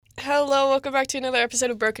Hello, welcome back to another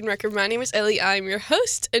episode of Broken Record. My name is Ellie, I'm your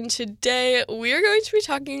host, and today we are going to be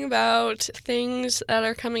talking about things that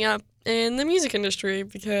are coming up in the music industry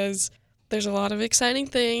because there's a lot of exciting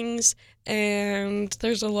things, and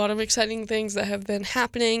there's a lot of exciting things that have been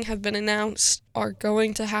happening, have been announced, are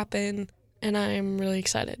going to happen, and I'm really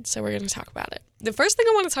excited, so we're going to talk about it. The first thing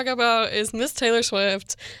I want to talk about is Miss Taylor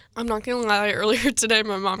Swift. I'm not going to lie, earlier today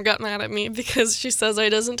my mom got mad at me because she says I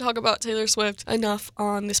doesn't talk about Taylor Swift enough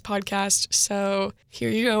on this podcast. So here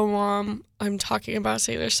you go, Mom. I'm talking about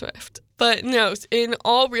Taylor Swift. But no, in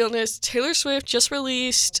all realness, Taylor Swift just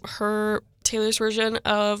released her Taylor's version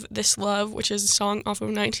of This Love, which is a song off of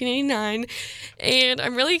 1989, and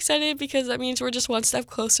I'm really excited because that means we're just one step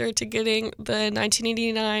closer to getting the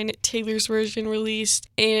 1989 Taylor's version released,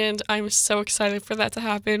 and I'm so excited for that to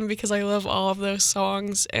happen because I love all of those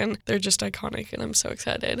songs and they're just iconic, and I'm so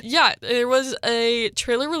excited. Yeah, there was a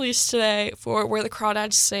trailer released today for Where the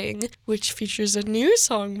Crawdads Sing, which features a new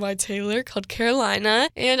song by Taylor called Carolina,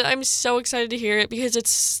 and I'm so excited to hear it because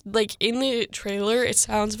it's like in the trailer it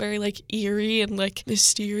sounds very like eerie and like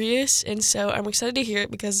mysterious, and so I'm excited to hear it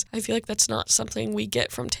because I feel like that's not something we get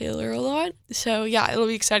from Taylor a lot. So yeah, it'll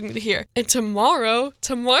be exciting to hear. And tomorrow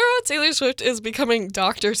Taylor Swift is becoming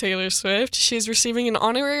Dr. Taylor Swift. She's receiving an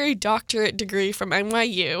honorary doctorate degree from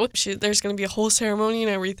NYU. There's going to be a whole ceremony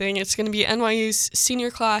and everything. It's going to be NYU's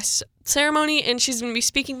senior class ceremony, and she's going to be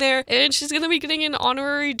speaking there, and she's going to be getting an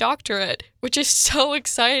honorary doctorate, which is so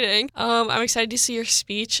exciting. I'm excited to see her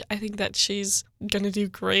speech. I think that she's going to do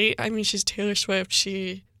great. I mean, she's Taylor Swift.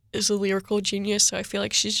 She is a lyrical genius, so I feel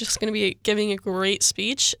like she's just going to be giving a great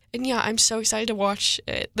speech. And yeah, I'm so excited to watch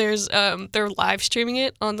it. They're live streaming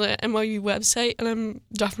it on the NYU website, and I'm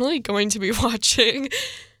definitely going to be watching.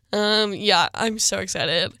 Yeah, I'm so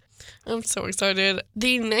excited. I'm so excited.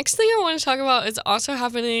 The next thing I want to talk about is also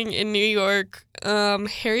happening in New York.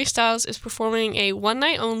 Harry Styles is performing a one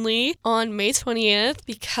night only on May 20th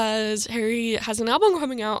because Harry has an album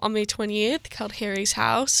coming out on May 20th called Harry's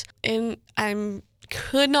House, and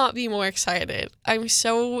could not be more excited. I'm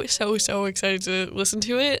so excited to listen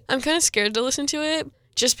to it. I'm kind of scared to listen to it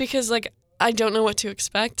just because I don't know what to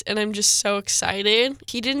expect, and I'm just so excited.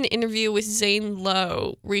 He did an interview with Zane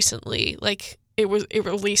Lowe recently, it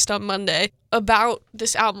released on Monday, about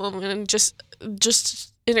this album and just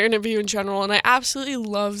an interview in general, and I absolutely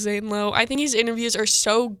love Zane Lowe. I think his interviews are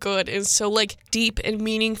so good and so deep and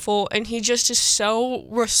meaningful, and he just is so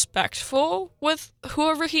respectful with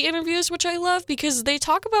whoever he interviews, which I love because they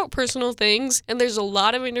talk about personal things, and there's a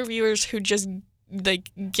lot of interviewers who just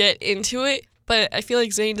get into it, but I feel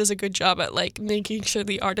like Zane does a good job at making sure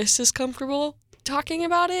the artist is comfortable talking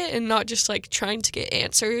about it and not just trying to get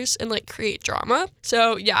answers and create drama.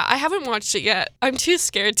 So yeah, I haven't watched it yet. I'm too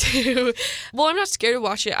scared to. Well, I'm not scared to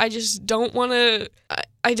watch it. I just don't want to.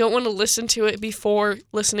 I don't want to listen to it before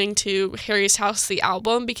listening to Harry's House, the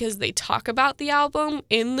album, because they talk about the album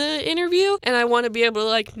in the interview, and I want to be able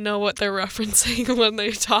to know what they're referencing when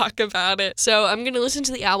they talk about it. So I'm going to listen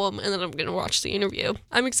to the album, and then I'm going to watch the interview.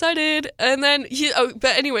 I'm excited. And then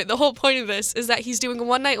but anyway, the whole point of this is that he's doing a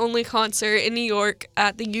one night only concert in New York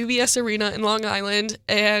at the UBS Arena in Long Island,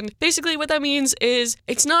 and basically what that means is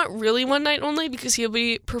it's not really one night only because he'll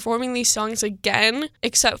be performing these songs again,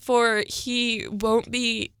 except for he won't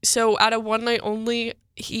be. So at a one night only,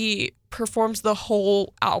 he performs the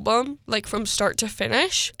whole album, from start to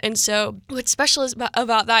finish. And so what's special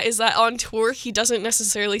about that is that on tour, he doesn't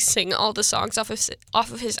necessarily sing all the songs off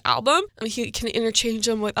of his album. I mean, he can interchange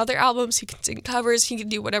them with other albums, he can sing covers, he can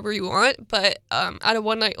do whatever you want, but at a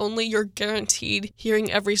one night only, you're guaranteed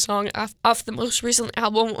hearing every song off the most recent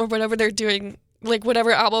album or whatever they're doing,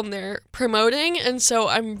 whatever album they're promoting. And so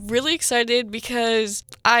I'm really excited because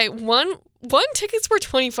one tickets were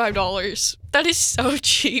 $25. That is so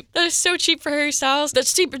cheap. That is so cheap for Harry Styles.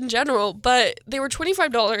 That's cheap in general, but they were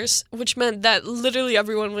 $25, which meant that literally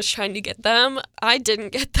everyone was trying to get them. I didn't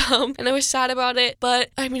get them, and I was sad about it, but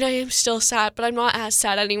I mean, I am still sad, but I'm not as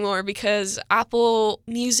sad anymore because Apple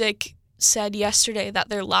Music said yesterday that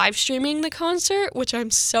they're live streaming the concert, which I'm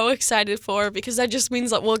so excited for because that just means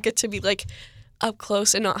that we'll get to be up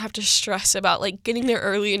close and not have to stress about getting there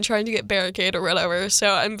early and trying to get barricade or whatever. So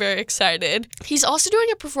I'm very excited. He's also doing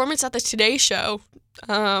a performance at the Today Show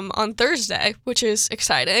on Thursday, which is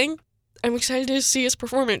exciting. I'm excited to see his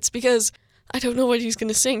performance because I don't know what he's going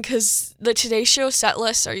to sing because the Today Show set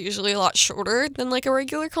lists are usually a lot shorter than a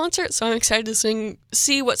regular concert. So I'm excited to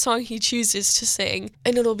see what song he chooses to sing,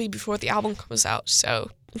 and it'll be before the album comes out. So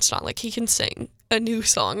it's not like he can sing a new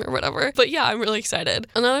song or whatever. But yeah, I'm really excited.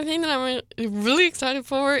 Another thing that I'm really excited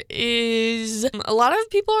for is a lot of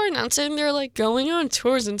people are announcing they're like going on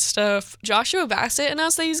tours and stuff. Joshua Bassett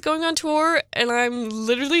announced that he's going on tour, and I'm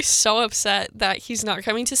literally so upset that he's not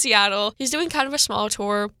coming to Seattle. He's doing kind of a small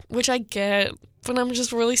tour, which I get, but I'm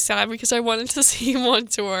just really sad because I wanted to see him on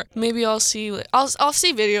tour. Maybe I'll see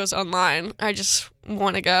videos online. I just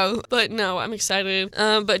want to go, but no, I'm excited.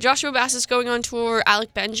 But Joshua Bassett's going on tour.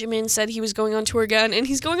 Alec Benjamin said he was going on tour again, and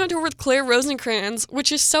he's going on tour with Claire Rosencrantz,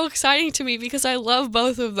 which is so exciting to me because I love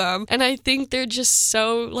both of them, and I think they're just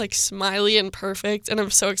so like smiley and perfect, and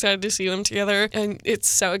I'm so excited to see them together, and it's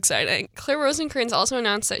so exciting. Claire Rosencrantz also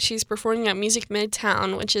announced that she's performing at Music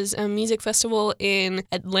Midtown, which is a music festival in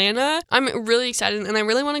Atlanta. I'm really excited, and I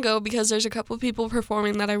really want to go because there's a couple of people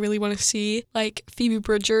performing that I really want to see, like Phoebe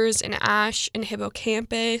Bridgers and Ash and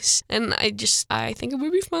Hippocampus, and I think it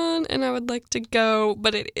would be fun, and I would like to go,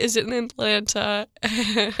 but it is in Atlanta,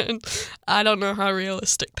 and I don't know how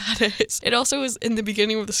realistic that is. It also is in the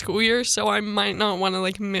beginning of the school year, so I might not want to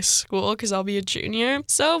like miss school because I'll be a junior,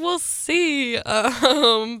 so we'll see.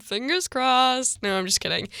 Fingers crossed. No, I'm just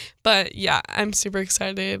kidding. But yeah, I'm super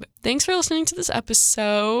excited. Thanks for listening to this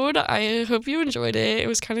episode. I hope you enjoyed it. It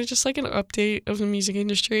was kind of just like an update of the music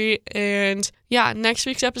industry. And yeah, next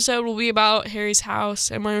week's episode will be about Harry's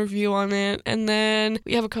House and my review on it. And then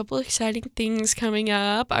we have a couple exciting things coming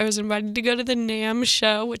up. I was invited to go to the NAMM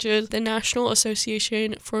show, which is the National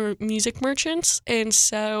Association for Music Merchants. And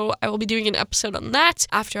so I will be doing an episode on that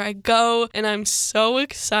after I go. And I'm so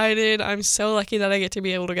excited. I'm so lucky that I get to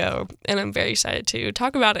be able to go. And I'm very excited to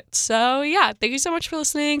talk about it. So yeah, thank you so much for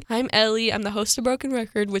listening. I'm Ellie. I'm the host of Broken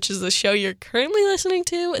Record, which is the show you're currently listening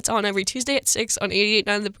to. It's on every Tuesday at 6 on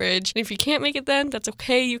 88.9 The Bridge. And if you can't make it then, that's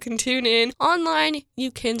okay. You can tune in online.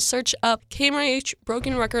 You can search up KMIH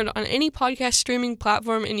Broken Record on any podcast streaming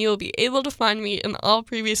platform, and you'll be able to find me in all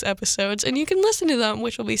previous episodes, and you can listen to them,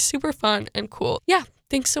 which will be super fun and cool. Yeah,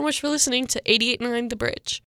 thanks so much for listening to 88.9 The Bridge.